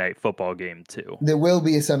Sunday Night Football game too. There will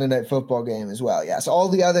be a Sunday Night Football game as well, yes. All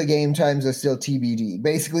the other game times are still TBD.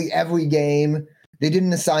 Basically every game, they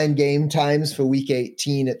didn't assign game times for Week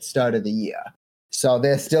 18 at the start of the year. So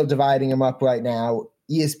they're still dividing them up right now.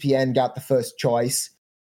 ESPN got the first choice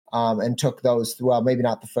and took those. Well, maybe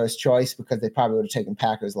not the first choice because they probably would have taken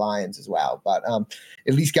Packers Lions as well. But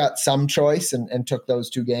at least got some choice and took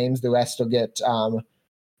those 2 games. The rest will get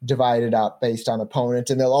divided up based on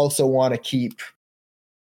opponent. And they'll also want to keep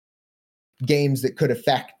games that could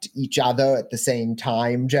affect each other at the same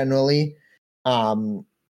time generally.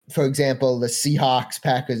 For example, the Seahawks,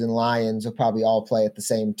 Packers, and Lions will probably all play at the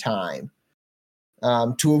same time.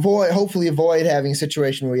 To hopefully avoid having a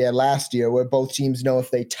situation we had last year where both teams know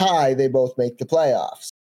if they tie, they both make the playoffs,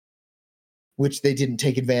 which they didn't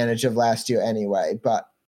take advantage of last year anyway. But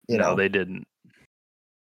no, they didn't.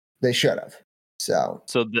 They should have. So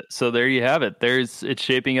there you have it. It's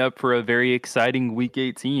shaping up for a very exciting Week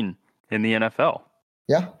 18 in the NFL.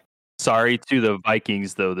 Yeah, Sorry to the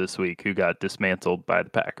Vikings though this week, who got dismantled by the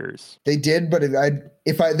Packers. they did. But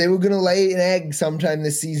if they were going to lay an egg sometime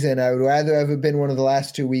this season, I would rather have it been one of the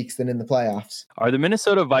last 2 weeks than in the playoffs. Are the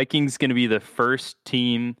Minnesota Vikings going to be the first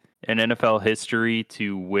team in NFL history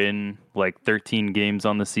to win like 13 games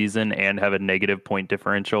on the season and have a negative point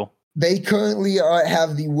differential? They currently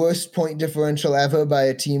have the worst point differential ever by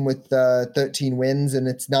a team with 13 wins, and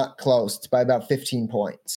it's not close. It's by about 15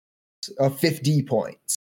 points or 50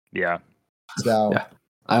 points. Yeah. So Yeah.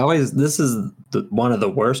 This is one of the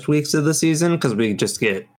worst weeks of the season because we just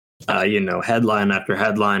get, headline after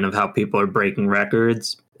headline of how people are breaking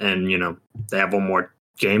records, and they have one more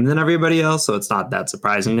game than everybody else, so it's not that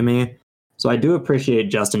surprising to me. So I do appreciate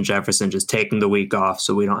Justin Jefferson just taking the week off,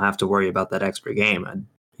 so we don't have to worry about that extra game.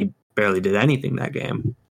 He barely did anything that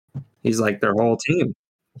game. He's like their whole team.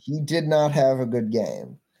 he did not have a good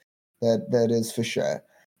game. That is for sure.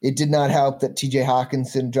 It did not help that TJ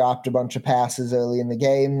Hawkinson dropped a bunch of passes early in the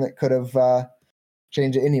game that could have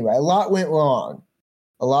changed it anyway. A lot went wrong.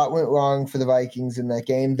 A lot went wrong for the Vikings in that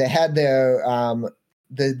game. They had their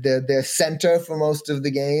center for most of the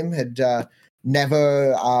game had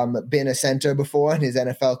never been a center before in his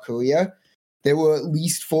NFL career. There were at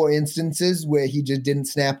least 4 instances where he just didn't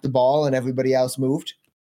snap the ball and everybody else moved.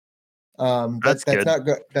 That's good. not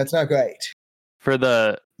good. That's not great. For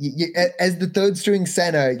the As the third string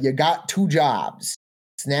center, you got 2 jobs: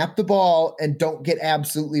 snap the ball and don't get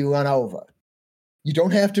absolutely run over. You don't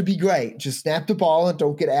have to be great; just snap the ball and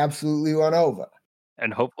don't get absolutely run over.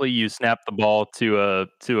 and hopefully you snap the ball to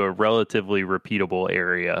a relatively repeatable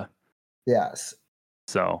area. Yes.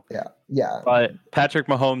 So Yeah. but Patrick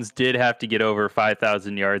Mahomes did have to get over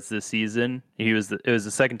 5,000 yards this season. It was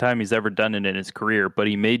the second time he's ever done it in his career, but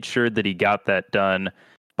he made sure that he got that done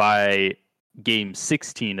by game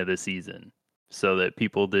 16 of the season, so that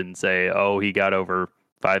people didn't say, "Oh, he got over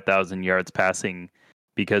 5,000 yards passing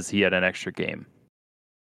because he had an extra game."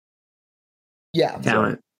 Yeah.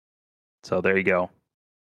 Count it. So there you go.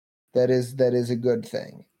 That is a good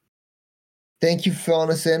thing. Thank you for filling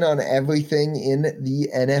us in on everything in the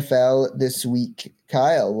NFL this week,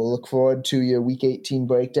 Kyle. We'll look forward to your Week 18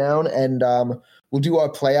 breakdown, and we'll do our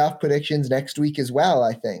playoff predictions next week as well,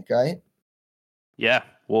 I think, right? Yeah,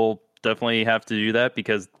 we'll definitely have to do that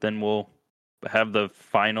because then we'll have the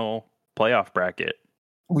final playoff bracket.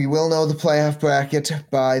 We will know the playoff bracket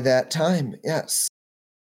by that time, yes.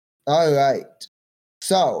 All right.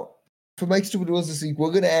 So, for Mike's Stupid Rules this week,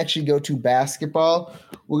 we're going to actually go to basketball.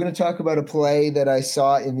 We're going to talk about a play that I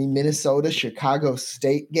saw in the Minnesota-Chicago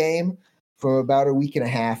State game from about a week and a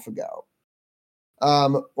half ago.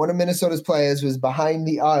 One of Minnesota's players was behind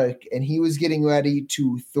the arc, and he was getting ready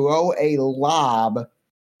to throw a lob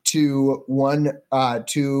to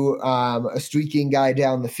a streaking guy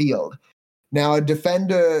down the field. Now, a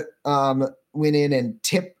defender went in and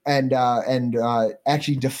tipped and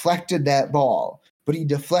actually deflected that ball, but he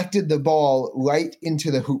deflected the ball right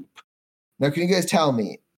into the hoop. Now, can you guys tell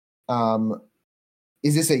me,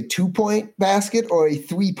 is this a 2-point basket or a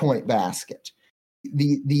 3-point basket?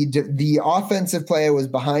 The offensive player was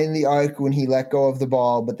behind the arc when he let go of the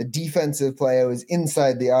ball, but the defensive player was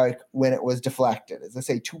inside the arc when it was deflected. Is this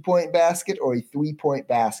a 2-point basket or a 3-point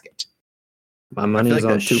basket? My money is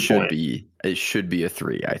on 2 points. It should be a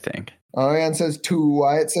 3, I think. Ariane says 2.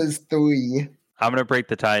 Wyatt says 3. I'm going to break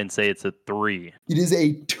the tie and say it's a 3. It is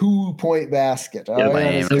a 2-point basket.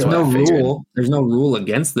 lame. There's no I figured. rule. There's no rule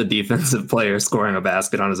against the defensive player scoring a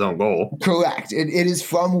basket on his own goal. Correct. It is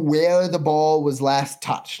from where the ball was last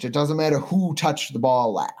touched. It doesn't matter who touched the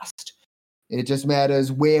ball last. It just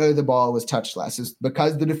matters where the ball was touched last. It's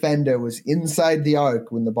because the defender was inside the arc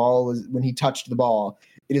when he touched the ball.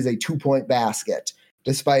 It is a 2-point basket,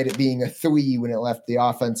 despite it being a 3 when it left the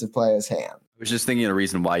offensive player's hand. I was just thinking a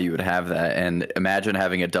reason why you would have that. And imagine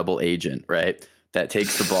having a double agent, right? That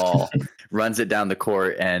takes the ball, runs it down the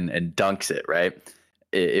court and dunks it, right?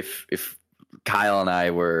 If Kyle and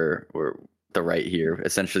I were the right here,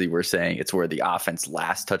 essentially we're saying it's where the offense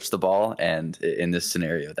last touched the ball. And in this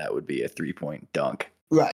scenario, that would be a 3-point dunk.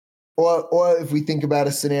 Right. Or if we think about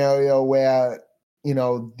a scenario where,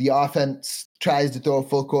 the offense tries to throw a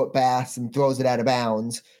full court pass and throws it out of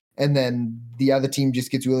bounds, and then the other team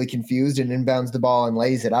just gets really confused and inbounds the ball and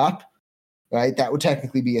lays it up, right? That would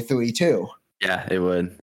technically be a 3 too. Yeah, it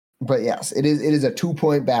would. But yes, it is a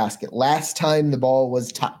 2-point basket. Last time the ball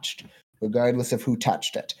was touched, regardless of who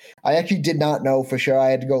touched it. I actually did not know for sure.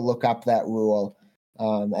 I had to go look up that rule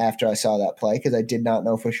after I saw that play because I did not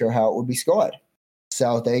know for sure how it would be scored.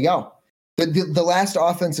 So there you go. But the last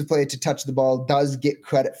offensive player to touch the ball does get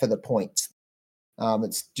credit for the points.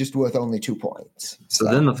 It's just worth only 2 points. So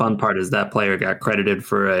then the fun part is that player got credited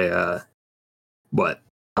for a what?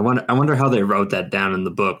 I wonder how they wrote that down in the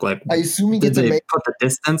book. Like, I assume he did gets a they put the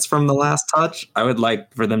distance from the last touch? I would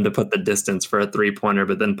like for them to put the distance for a 3-pointer,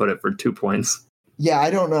 but then put it for 2 points. Yeah, I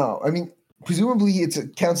don't know. I mean, presumably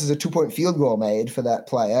it counts as a 2-point field goal made for that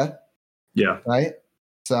player, Yeah. right?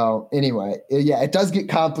 So anyway, yeah, it does get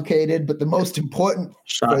complicated, but the most important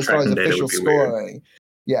Shot as far as tracking data official would be weird. scoring,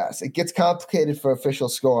 yes, it gets complicated for official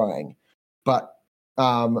scoring, but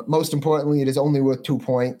most importantly, it is only worth 2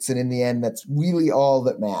 points, and in the end, that's really all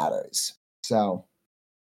that matters. So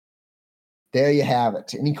there you have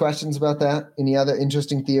it. Any questions about that? Any other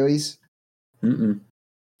interesting theories? Mm-mm.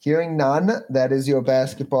 Hearing none, that is your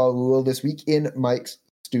basketball rule this week in Mike's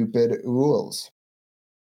Stupid Rules.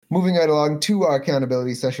 Moving right along to our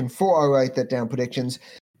accountability session for our Write That Down predictions.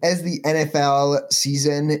 As the NFL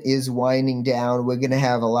season is winding down, we're going to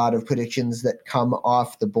have a lot of predictions that come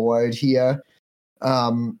off the board here.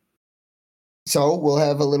 So we'll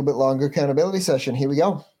have a little bit longer accountability session. Here we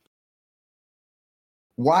go.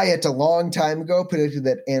 Wyatt, a long time ago, predicted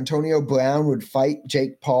that Antonio Brown would fight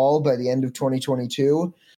Jake Paul by the end of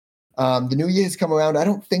 2022. The new year has come around. I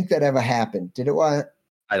don't think that ever happened. Did it, Wyatt?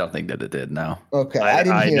 I don't think that it did. No, Okay, I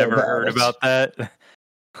didn't hear never about heard it. about that.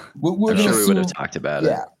 We're I'm gonna sure we would have assume- talked about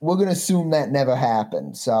Yeah, we're going to assume that never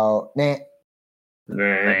happened. So, nah.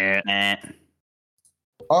 it.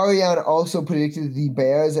 Ariane also predicted the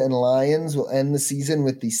Bears and Lions will end the season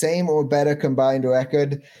with the same or better combined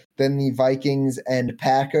record than the Vikings and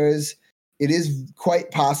Packers. It is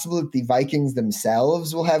quite possible that the Vikings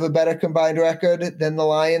themselves will have a better combined record than the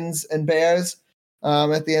Lions and Bears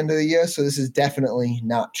at the end of the year. So this is definitely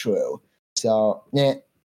not true. So, nah.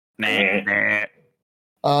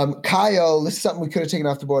 Kyle, this is something we could have taken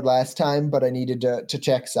off the board last time, but I needed to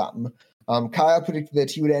check something. Kyle predicted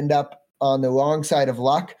that he would end up on the wrong side of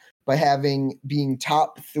luck by being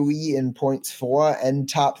top 3 in points for and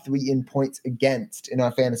top 3 in points against in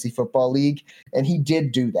our fantasy football league, and he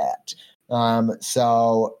did do that.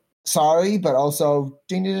 So sorry, but also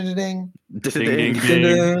ding ding ding ding. Ding, ding,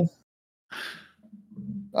 ding.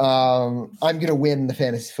 I'm gonna win the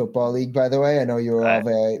fantasy football league. By the way, I know you were all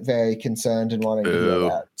very, very concerned and wanting to hear Boo.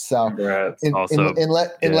 that. So, Congrats.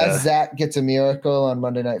 unless Zach gets a miracle on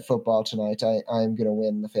Monday Night Football tonight, I'm gonna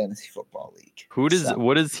win the fantasy football league.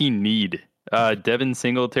 What does he need? Devin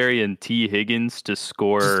Singletary and T. Higgins to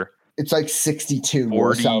score It's like 62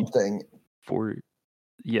 or 40. something.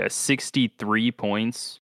 63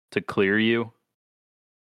 points to clear you.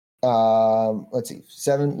 Let's see,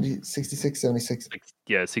 70, 66, 76.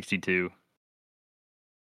 62.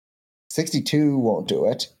 62 won't do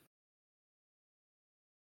it.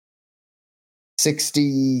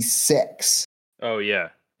 66. Oh yeah,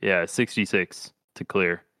 66 to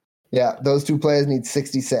clear. Yeah, those two players need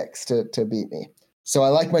 66 to beat me. So I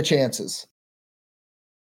like my chances.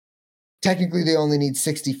 Technically, they only need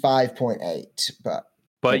 65.8,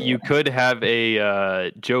 But you could have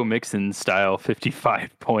a Joe Mixon style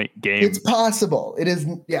 55-point game. it's possible. It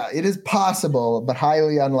is possible, but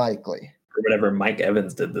highly unlikely. Or whatever Mike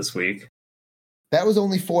Evans did this week. That was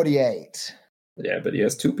only 48. Yeah, but he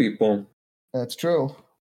has 2 people. That's true.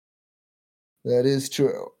 That is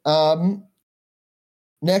true.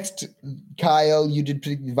 Next, Kyle, you did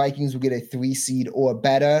predict the Vikings will get a 3 seed or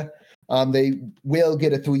better. They will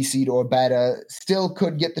get a 3 seed or better. Still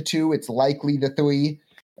could get the 2. It's likely the 3.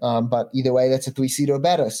 But either way, that's a 3 seed or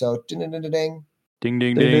better. So, ding, ding, ding, ding. Ding,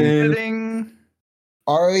 ding, ding. Ding.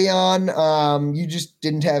 Ariane, you just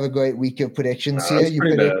didn't have a great week of predictions No, here. that's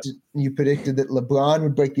pretty bad. You predicted that LeBron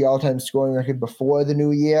would break the all-time scoring record before the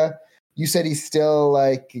new year. You said he's still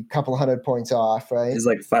like a couple hundred points off, right? He's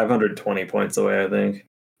like 520 points away, I think.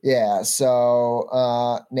 Yeah. So,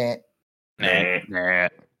 nah. Nah.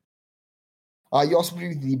 You also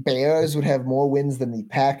predicted the Bears would have more wins than the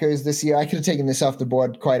Packers this year. I could have taken this off the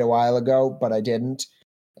board quite a while ago, but I didn't.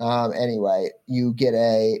 Anyway, you get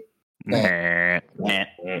a Nah.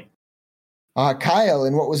 Kyle,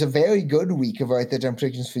 in what was a very good week of Write That Down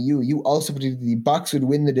predictions for you, you also predicted the Bucks would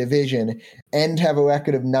win the division and have a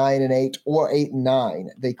record of 9-8 or 8-9.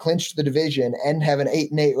 They clinched the division and have an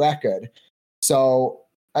 8-8 record. So,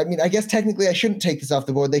 I mean, I guess technically I shouldn't take this off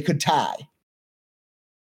the board. They could tie,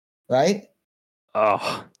 right?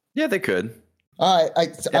 Oh, Yeah, they could. All right,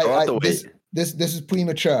 We'll have to wait. this is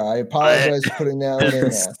premature. I apologize for putting that one in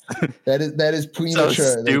there. That is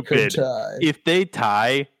premature. They could stupid. tie. If they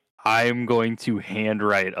tie, I'm going to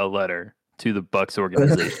handwrite a letter to the Bucks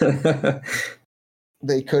organization.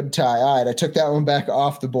 They could tie. All right, I took that one back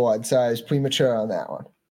off the board. Sorry, I was premature on that one.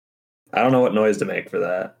 I don't know what noise to make for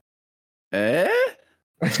that. Eh?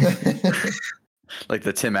 Like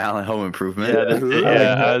the Tim Allen Home Improvement.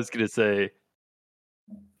 Yeah, I was gonna say.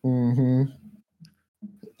 Mm-hmm.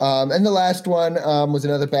 And the last one was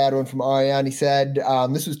another bad one from Ariane. He said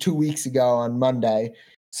this was 2 weeks ago on Monday.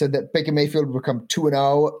 Said that Baker Mayfield would become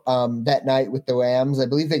 2-0 that night with the Rams. I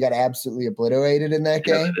believe they got absolutely obliterated in that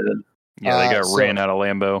game. Yeah, they got ran out of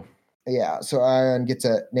Lambeau. Yeah, so Ariane gets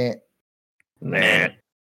a nah. Nah.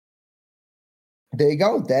 There you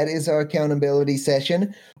go. That is our accountability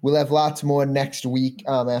session. We'll have lots more next week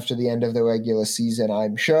after the end of the regular season,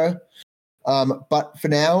 I'm sure. But for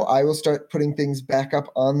now, I will start putting things back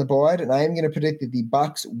up on the board, and I am going to predict that the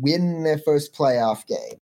Bucs win their first playoff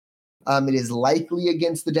game. It is likely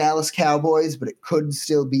against the Dallas Cowboys, but it could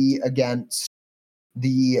still be against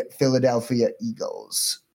the Philadelphia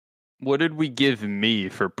Eagles. What did we give me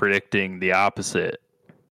for predicting the opposite?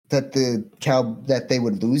 That that they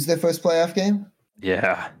would lose their first playoff game?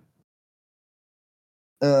 Yeah.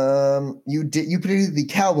 You predicted the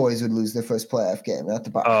Cowboys would lose their first playoff game, not the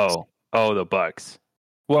Bucs. Oh, the Bucs.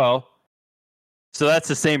 Well, so that's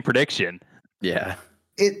the same prediction. Yeah.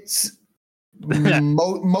 It's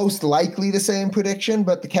most likely the same prediction,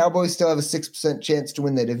 but the Cowboys still have a 6% chance to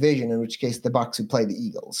win their division, in which case the Bucs would play the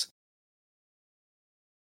Eagles.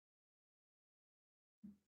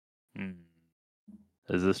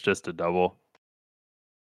 Is this just a double?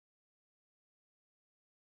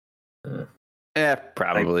 Yeah,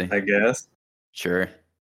 probably. I guess. Sure.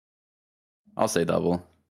 I'll say double.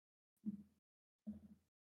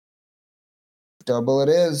 Double it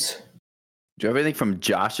is. Do you have anything from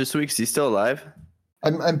Josh this week? Is he still alive?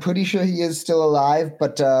 I'm pretty sure he is still alive,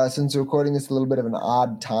 but since we're recording this a little bit of an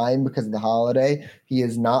odd time because of the holiday, he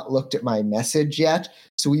has not looked at my message yet.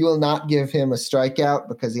 So we will not give him a strikeout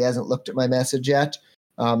because he hasn't looked at my message yet.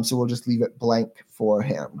 So we'll just leave it blank for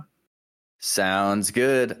him. Sounds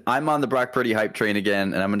good. I'm on the Brock Purdy hype train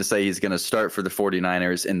again, and I'm going to say he's going to start for the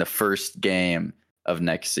 49ers in the first game of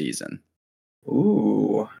next season.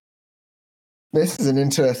 Ooh. This is an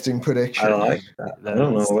interesting prediction. I like that. I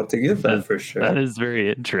don't know what to give that for sure. That is very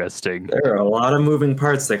interesting. There are a lot of moving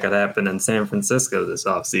parts that could happen in San Francisco this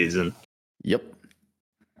offseason. Yep.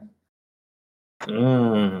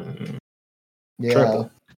 Yeah.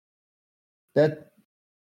 Triple.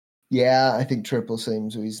 Yeah, I think triple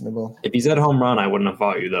seems reasonable. If he said home run, I wouldn't have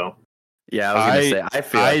fought you, though. Yeah, I was going to say, I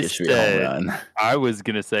feel like it should be a home run. I was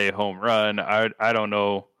going to say home run. I don't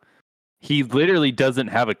know. He literally doesn't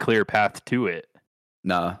have a clear path to it.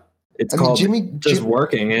 No. It's called just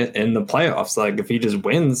working it in the playoffs. Like, if he just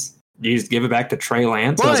wins, you just give it back to Trey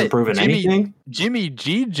Lance. Hasn't proven anything. Jimmy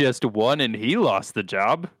G just won and he lost the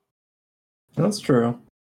job. That's true.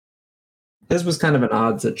 This was kind of an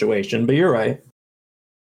odd situation, but you're right.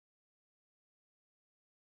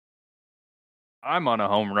 I'm on a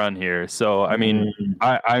home run here. So, I mean,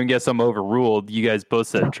 I guess I'm overruled. You guys both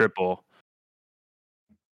said triple.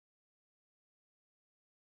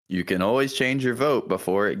 You can always change your vote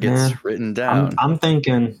before it gets written down. I'm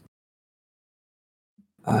thinking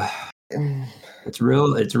it's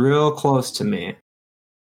real close to me.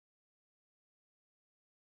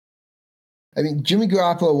 I mean, Jimmy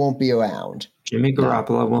Garoppolo won't be around. Jimmy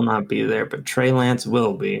Garoppolo will not be there, but Trey Lance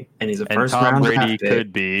will be, and he's a first Tom round Brady pick.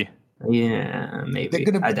 could be. Yeah, maybe.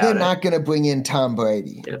 They're not going to bring in Tom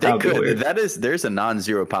Brady. Yeah, they could. There's a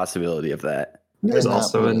non-zero possibility of that. There's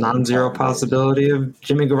also a non-zero possibility of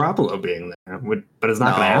Jimmy Garoppolo being there, but it's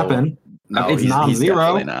not going to happen. No, it's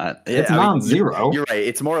non-zero. He's not. Yeah, it's non-zero. You're right.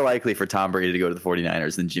 It's more likely for Tom Brady to go to the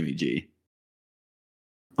 49ers than Jimmy G.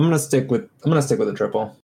 I'm going to stick with a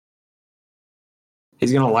triple.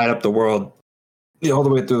 He's going to light up the world all the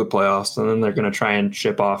way through the playoffs, and then they're going to try and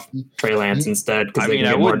ship off Trey Lance instead because they can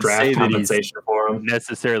get more draft compensation for him.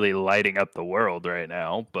 Necessarily lighting up the world right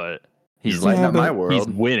now, but he's lighting up my world. He's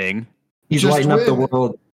winning. He's lighting up the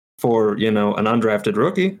world for, an undrafted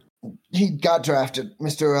rookie. He got drafted,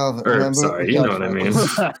 Mr. Irrelevant. Sorry, you know what I mean.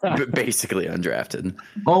 Basically undrafted.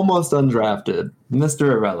 Almost undrafted.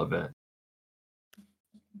 Mr. Irrelevant.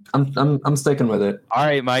 I'm sticking with it. All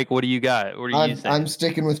right, Mike, what do you got? What are you saying? I'm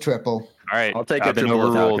sticking with triple. All right. I'll take a triple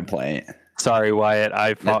without complaint. Sorry, Wyatt.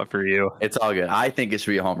 I fought for you. It's all good. I think it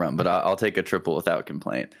should be a home run, but I'll take a triple without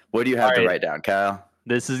complaint. What do you have to write down, Kyle?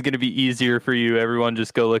 This is going to be easier for you. Everyone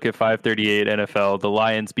just go look at 538 NFL. The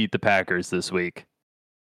Lions beat the Packers this week.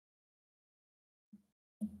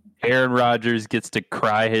 Aaron Rodgers gets to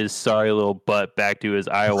cry his sorry little butt back to his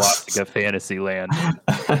ayahuasca fantasy land.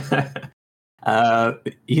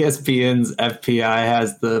 ESPN's FPI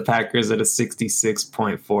has the Packers at a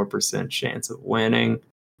 66.4% chance of winning.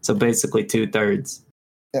 So basically 2/3.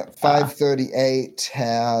 Yeah, 538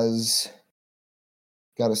 has...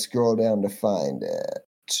 Got to scroll down to find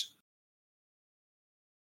it.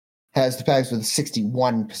 has the Packers with a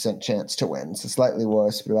 61% chance to win. So slightly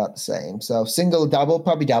worse, but about the same. So single, double,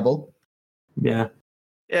 probably double. Yeah.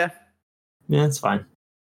 Yeah. Yeah, it's fine.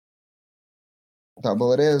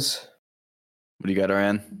 Double it is. What do you got,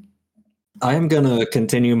 Ryan? I am going to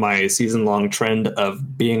continue my season-long trend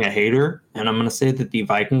of being a hater, and I'm going to say that the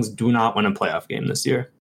Vikings do not win a playoff game this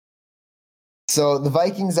year. So the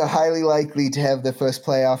Vikings are highly likely to have their first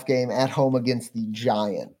playoff game at home against the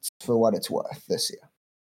Giants, for what it's worth, this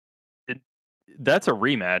year. That's a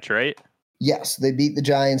rematch, right? Yes, they beat the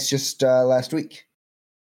Giants just last week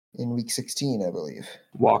in week 16, I believe.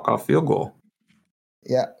 Walk-off field goal.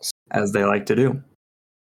 Yeah. As they like to do.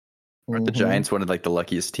 Aren't the Giants one of like the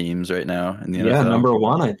luckiest teams right now in the NFL? Yeah, number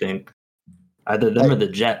one, I think. Either them or the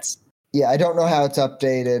Jets. Yeah, I don't know how it's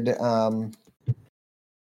updated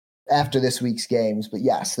after this week's games, but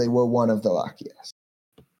yes, they were one of the luckiest.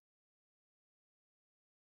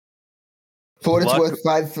 For what it's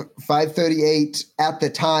worth, 538 at the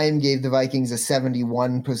time gave the Vikings a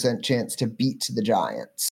 71% chance to beat the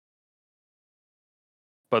Giants.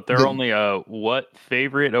 But they're only a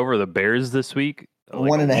favorite over the Bears this week? Like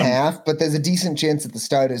 1.5, but there's a decent chance that the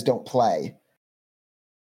starters don't play.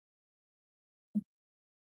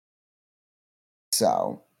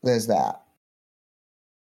 So there's that.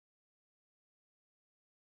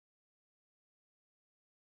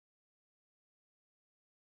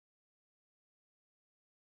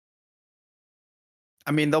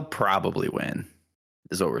 I mean, they'll probably win,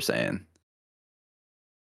 is what we're saying.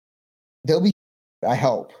 They'll be, I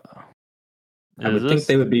hope. I would think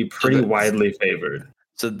they would be pretty widely favored.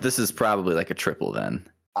 So this is probably like a triple then.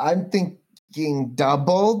 I'm thinking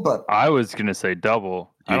double, but I was going to say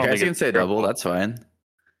double. You guys can say double. That's fine.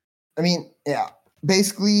 I mean, yeah.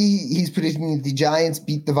 Basically, he's predicting the Giants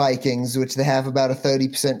beat the Vikings, which they have about a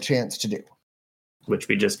 30% chance to do. Which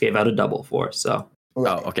we just gave out a double for, so.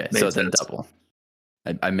 Right. Oh, okay. So then sense. Double.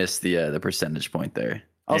 I missed the percentage point there.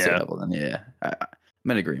 Also double then, yeah. I'm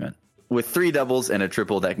in agreement. With 3 doubles and a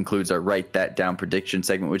triple, that concludes our Write That Down prediction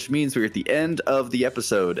segment, which means we're at the end of the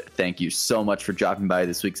episode. Thank you so much for dropping by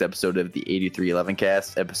this week's episode of the 8311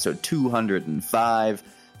 Cast, episode 205.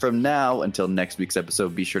 From now until next week's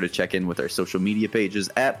episode, be sure to check in with our social media pages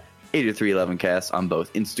at 8311 Cast on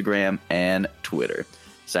both Instagram and Twitter.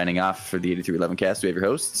 Signing off for the 8311 Cast, we have your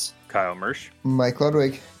hosts, Kyle Mersch, Mike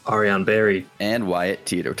Ludwig, Ariane Berry, and Wyatt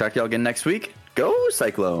Teeter. We'll talk to y'all again next week. Go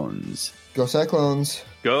Cyclones! Go Cyclones!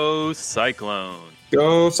 Go Cyclones!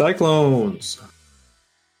 Go Cyclones!